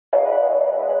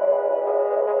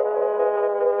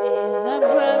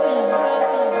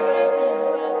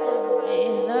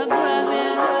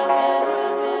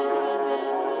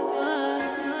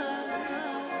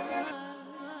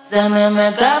So me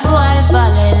make a boy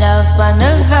fall in love on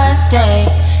the first day.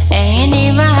 Ain't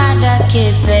even had a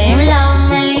kiss, say him love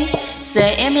me.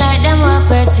 Say him like them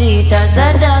appetite as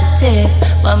seductive.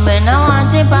 But me no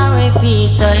want him to repeat,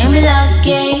 so him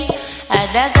lucky.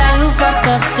 Had a guy who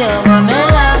fucked up still, but me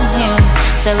love him.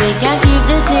 So we can keep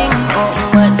the thing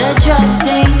open, but the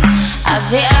trusting. I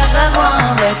feel I got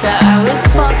one better, I always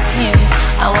fuck him.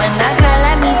 And when a girl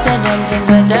like me say them things,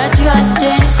 better trust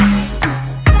him.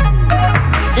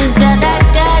 Just tell that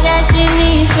guy that she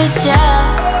need for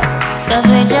job. Cause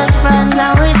we just friends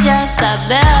and we just a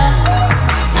bell.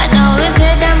 I know it's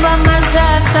hidden but my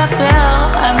sex appeal.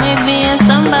 I may be in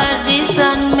somebody's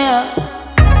son milk.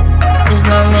 Just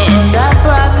know me is a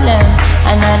problem.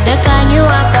 And not the kind you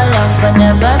walk along but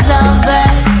never solve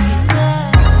it.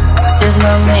 Just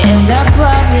know me is a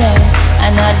problem.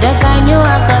 And not the kind you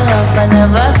walk along but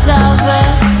never solve it.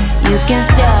 You can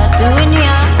start doing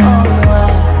your own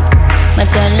work. I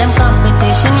tell them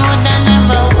competition would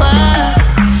never work.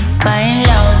 Find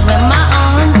love in my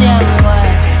own damn way.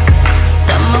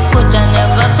 Some coulda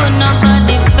never put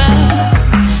nobody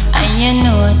first. And you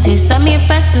notice I'm here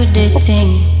first to the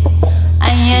thing.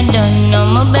 And you don't know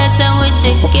me better with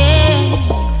the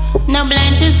games. No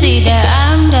blind to see that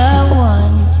I'm the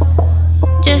one.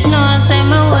 Just know I say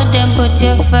my word and put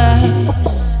you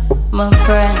first. My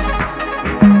friend,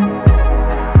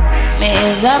 me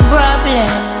is a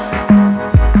problem.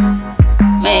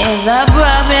 Me is a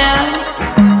problem.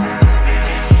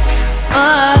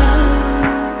 Oh,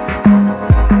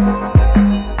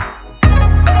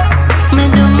 me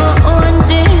do my own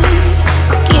thing.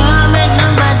 Can't make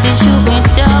nobody shoot me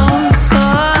down.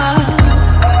 Oh,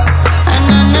 and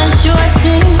I'm not sure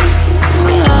thing.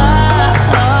 Oh,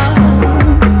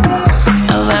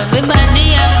 of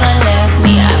everybody ever left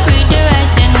me, I breathe the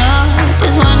right to know.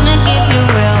 Just wanna give you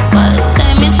real, but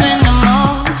time is spent no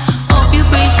more. Hope you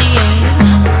appreciate.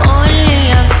 Only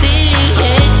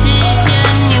affiliated,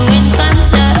 genuine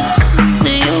concepts. So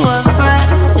you a friend.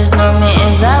 Just know me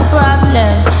is a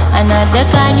problem. Another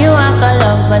kind you walk a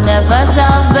love but never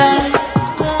solve it.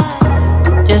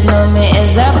 Just know me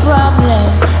is a problem.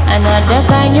 Another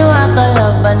kind you walk a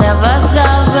love but never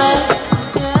solve it.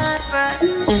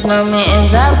 Just know me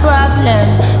is a problem.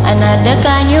 Another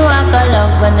kind you walk a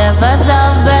love but never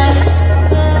solve it.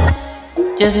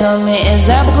 Just know me is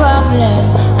a problem.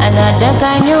 Another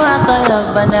kind you walk a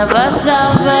love but never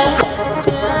solve it.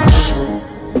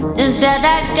 Just tell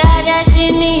that guy that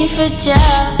she need for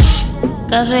job.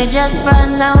 Cause we just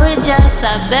friends and we just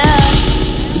a bell.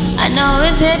 I know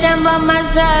it's hidden but my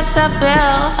sex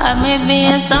appeal. I may be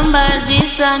in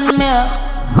somebody's son milk.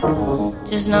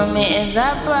 Just know me is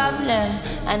a problem.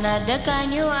 Another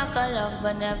kind you walk a love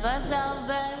but never solve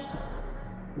it.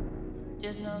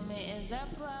 Just know me is a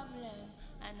problem.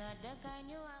 Another kind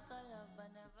you walk